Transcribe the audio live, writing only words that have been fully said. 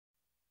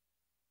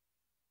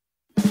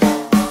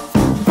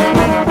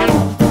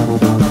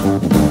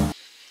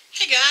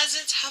Hey guys,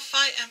 it's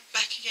Haffina and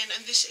back again,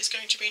 and this is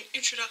going to be an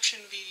introduction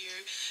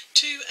video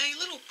to a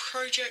little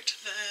project,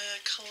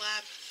 the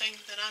collab thing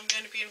that I'm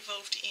going to be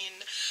involved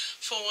in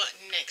for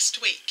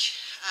next week.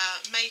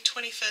 May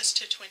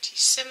 21st to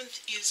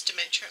 27th is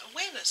Dementia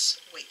Awareness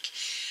Week,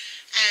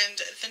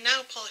 and the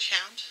Nail Polish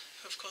Hound,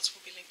 who of course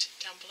will be linked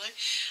down below,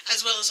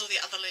 as well as all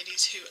the other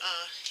ladies who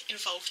are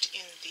involved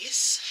in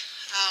this,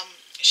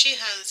 she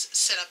has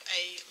set up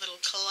a little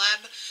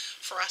collab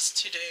for us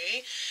to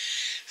do.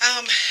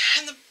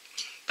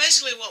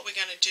 Basically what we're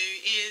going to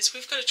do is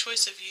we've got a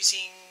choice of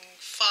using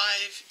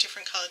 5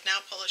 different coloured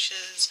nail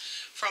polishes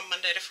from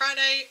Monday to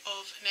Friday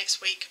of next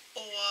week,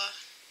 or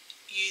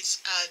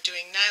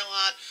doing nail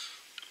art,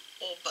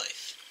 or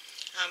both.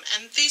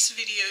 And this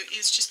video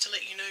is just to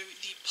let you know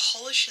the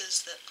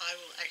polishes that I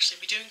will actually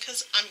be doing,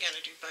 because I'm going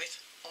to do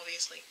both,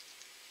 obviously.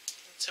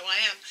 And so I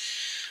am.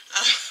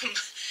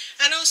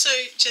 And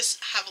also just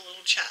have a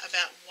little chat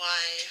about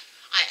why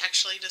I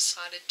actually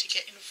decided to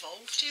get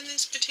involved in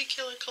this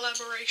particular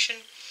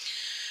collaboration.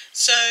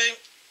 So,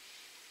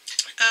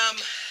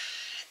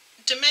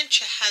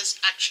 dementia has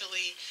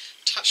actually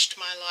touched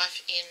my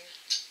life in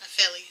a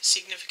fairly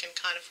significant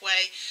kind of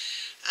way.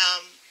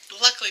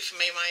 Luckily for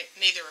me,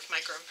 neither of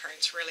my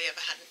grandparents really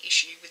ever had an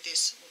issue with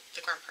this.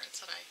 The grandparents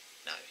that I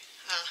know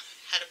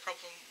had a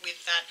problem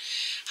with that.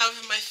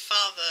 However, my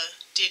father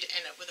did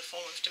end up with a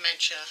form of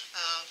dementia.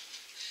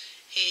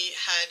 He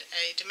had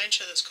a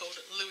dementia that's called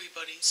Lewy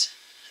bodies,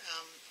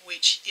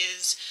 which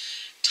is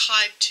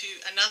tied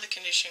to another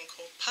condition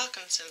called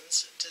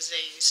Parkinson's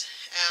disease.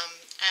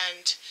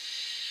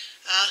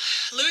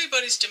 Lewy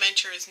bodies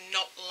dementia is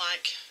not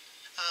like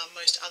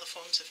most other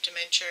forms of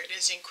dementia. It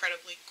is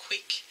incredibly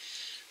quick.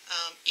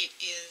 It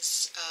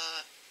is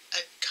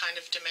a kind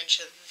of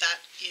dementia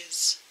that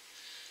is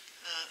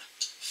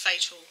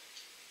fatal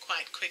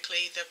quite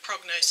quickly. The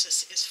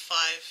prognosis is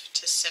 5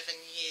 to 7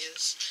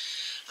 years.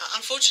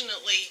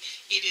 Unfortunately,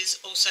 it is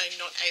also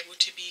not able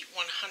to be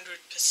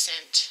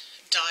 100%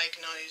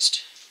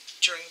 diagnosed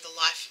during the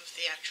life of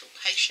the actual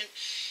patient.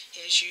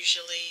 It is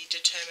usually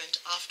determined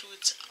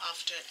afterwards,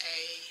 after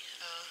a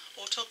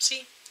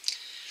autopsy.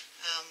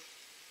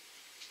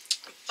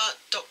 But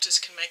doctors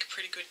can make a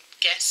pretty good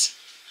guess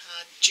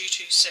due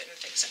to certain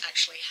things that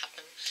actually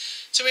happen.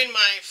 So in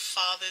my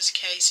father's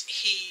case,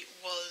 he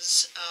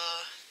was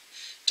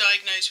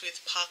diagnosed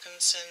with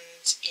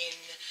Parkinson's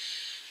in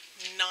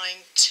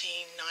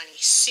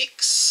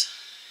 1996.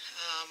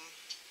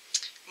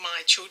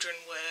 My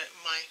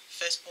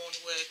firstborn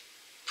were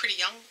pretty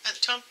young at the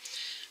time.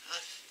 I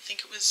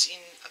think it was in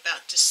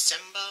about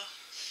December.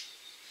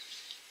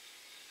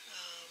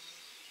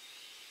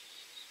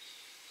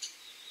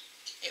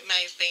 It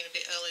may have been a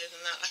bit earlier than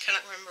that. I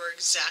cannot remember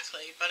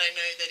exactly, but I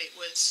know that it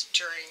was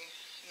during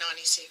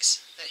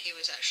 96 that he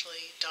was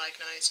actually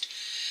diagnosed.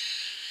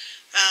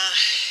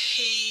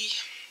 He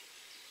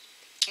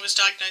was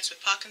diagnosed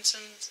with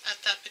Parkinson's at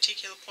that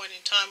particular point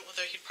in time,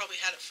 although he'd probably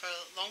had it for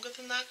longer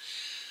than that.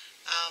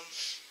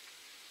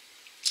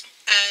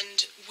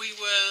 And we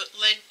were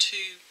led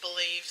to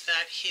believe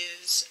that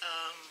his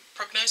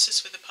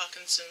prognosis with the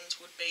Parkinson's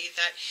would be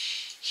that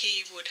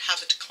he would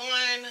have a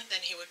decline,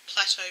 then he would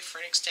plateau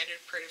for an extended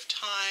period of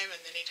time,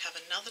 and then he'd have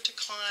another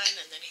decline,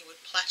 and then he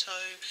would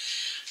plateau,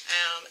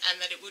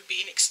 and that it would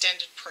be an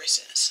extended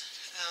process.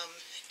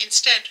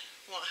 Instead,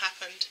 what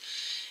happened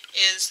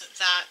is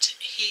that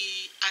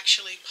he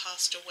actually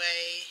passed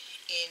away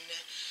in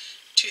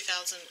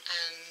 2001,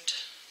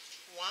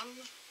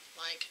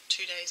 like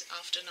 2 days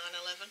after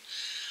 9/11.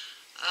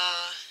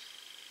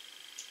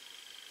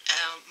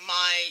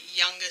 My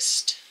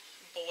youngest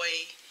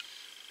boy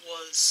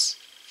was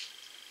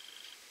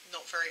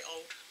not very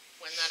old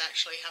when that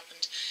actually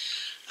happened,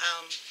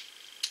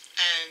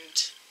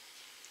 and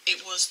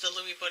it was the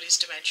Lewy bodies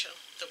dementia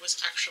that was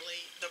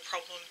actually the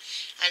problem.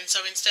 And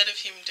so instead of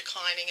him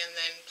declining and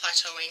then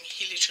plateauing,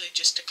 he literally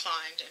just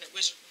declined, and it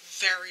was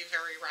very,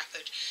 very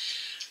rapid.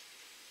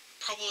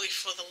 Probably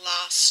for the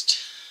last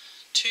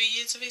 2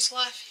 years of his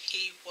life,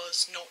 he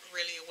was not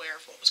really aware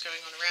of what was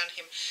going on around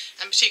him,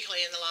 and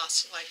particularly in the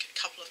last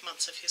couple of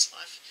months of his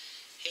life,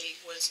 he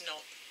was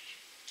not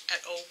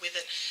at all with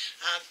it.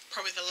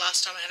 Probably the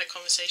last time I had a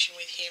conversation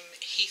with him,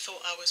 he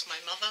thought I was my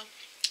mother,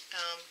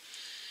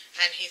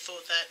 and he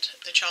thought that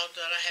the child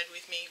that I had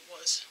with me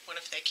was one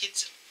of their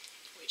kids,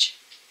 which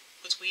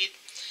was weird.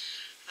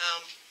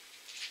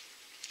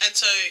 And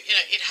so,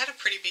 it had a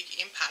pretty big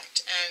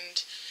impact,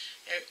 and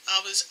I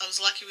was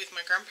lucky with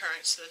my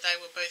grandparents that they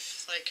were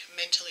both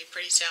mentally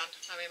pretty sound.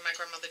 I mean, my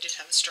grandmother did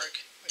have a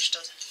stroke, which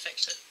does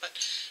affect it, but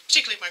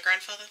particularly my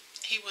grandfather,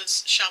 he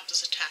was sharp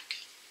as a tack,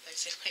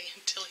 basically,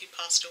 until he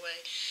passed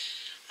away.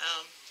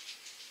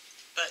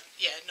 But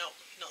yeah, not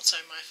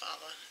so my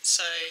father.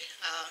 So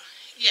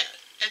yeah,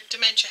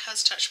 dementia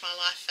has touched my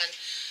life, and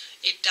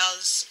it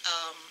does.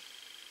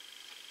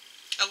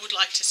 I would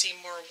like to see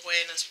more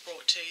awareness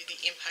brought to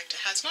the impact it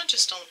has, not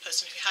just on the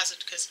person who has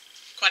it, because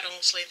quite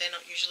honestly they're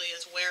not usually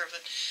as aware of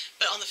it,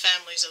 but on the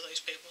families of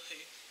those people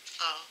who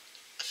are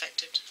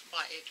affected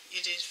by it.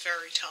 It is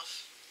very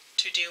tough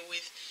to deal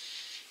with,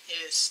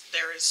 It's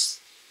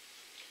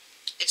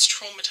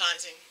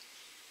traumatizing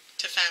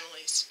to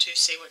families to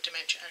see what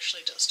dementia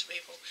actually does to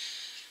people,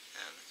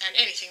 and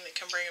anything that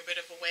can bring a bit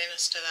of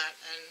awareness to that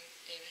and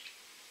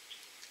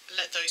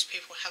let those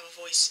people have a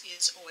voice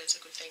is always a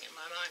good thing in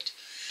my mind.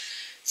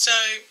 So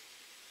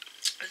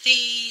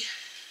we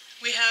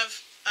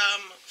have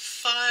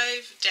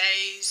 5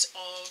 days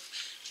of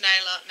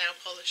nail art, nail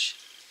polish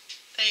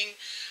thing,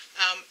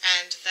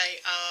 and they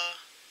are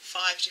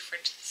 5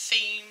 different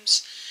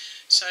themes.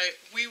 So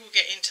we will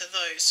get into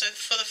those. So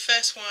for the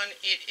first one,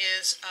 it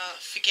is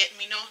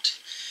Forget-Me-Not.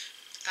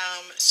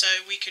 So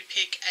we could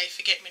pick a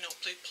Forget-Me-Not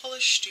blue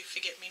polish, do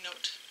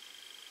Forget-Me-Not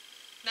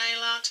nail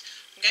art.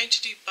 I'm going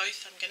to do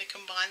both. I'm going to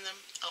combine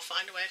them. I'll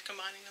find a way of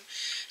combining them.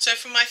 So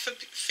for my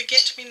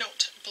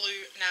Forget-Me-Not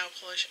blue nail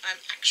polish,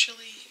 I'm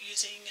actually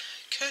using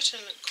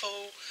Curtain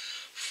Call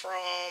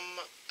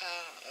from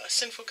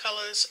Sinful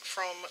Colours,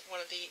 from one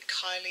of the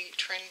Kylie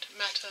Trend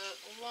Matter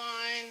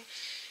line.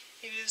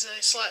 It is a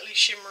slightly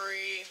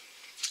shimmery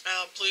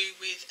blue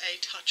with a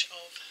touch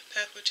of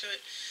purple to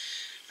it.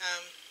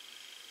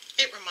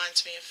 It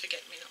reminds me of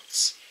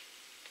Forget-Me-Nots.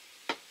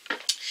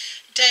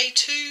 Day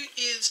 2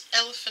 is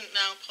Elephant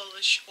Nail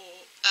Polish,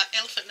 or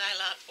Elephant Nail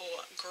Art,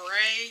 or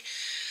Grey.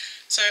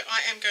 So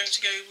I am going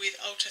to go with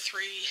Ultra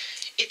 3.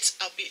 It's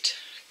a bit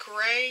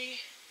grey.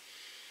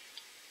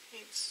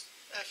 It's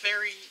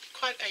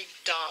quite a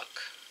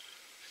dark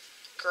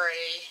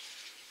grey.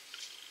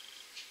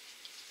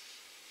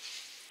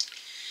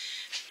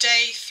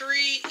 Day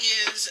 3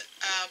 is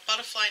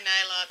Butterfly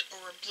Nail Art,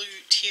 or a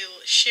blue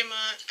teal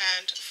shimmer,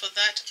 and for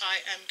that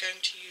I am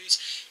going to use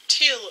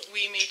Teal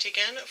We Meet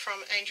Again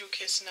from Angel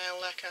Kiss Nail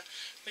Lacquer,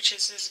 which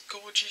is this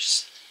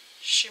gorgeous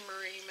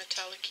shimmery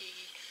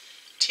metallic-y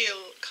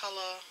teal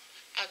colour.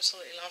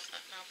 Absolutely love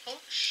that nail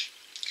polish.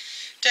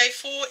 Day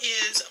 4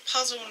 is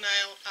Puzzle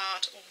Nail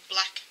Art, or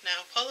black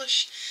nail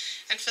polish,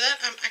 and for that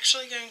I'm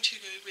actually going to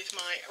go with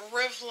my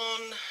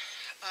Revlon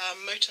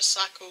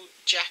Motorcycle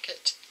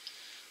Jacket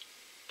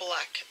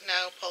black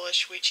nail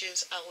polish, which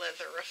is a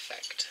leather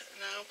effect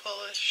nail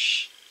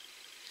polish.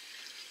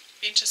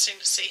 Be interesting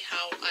to see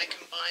how I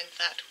combine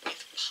that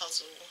with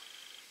Puzzle.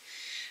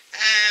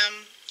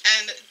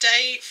 And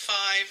day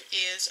 5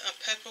 is a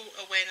Purple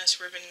Awareness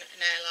Ribbon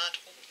Nail Art,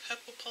 or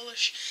purple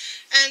polish,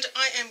 and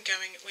I am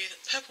going with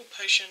Purple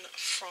Potion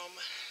from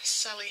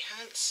Sally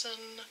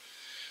Hansen,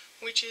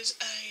 which is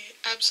a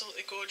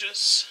absolutely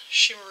gorgeous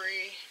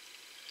shimmery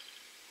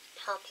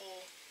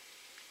purple.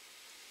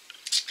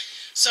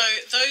 So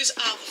those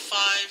are the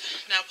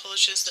 5 nail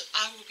polishes that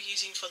I will be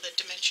using for the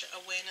Dementia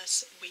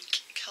Awareness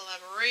Week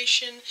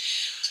collaboration.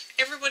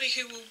 Everybody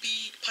who will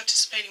be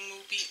participating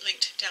will be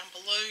linked down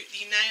below.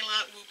 The nail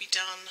art will be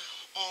done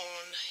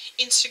on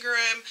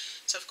Instagram,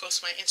 so of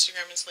course my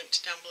Instagram is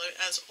linked down below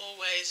as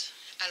always,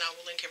 and I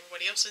will link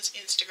everybody else's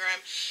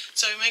Instagram.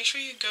 So make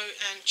sure you go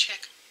and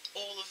check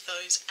all of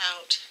those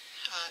out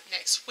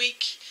next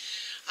week.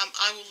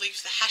 I will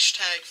leave the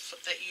hashtag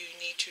that you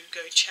need to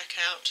go check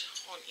out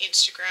on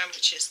Instagram,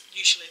 which is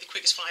usually the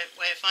quickest way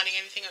of finding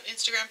anything on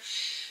Instagram,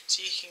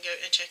 so you can go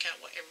and check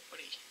out what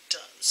everybody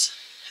does.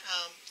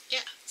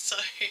 Yeah, so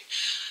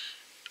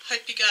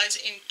hope you guys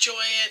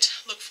enjoy it.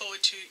 Look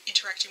forward to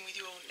interacting with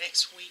you all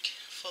next week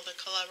for the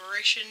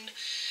collaboration.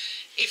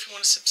 If you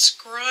want to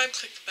subscribe,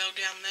 click the bell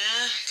down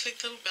there. Click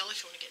the little bell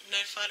if you want to get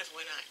notified of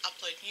when I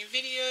upload new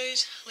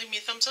videos. Leave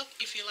me a thumbs up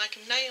if you like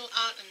nail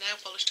art and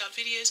nail polish type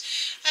videos.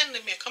 And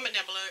leave me a comment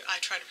down below. I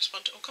try to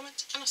respond to all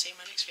comments, and I'll see you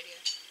in my next video.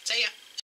 See ya!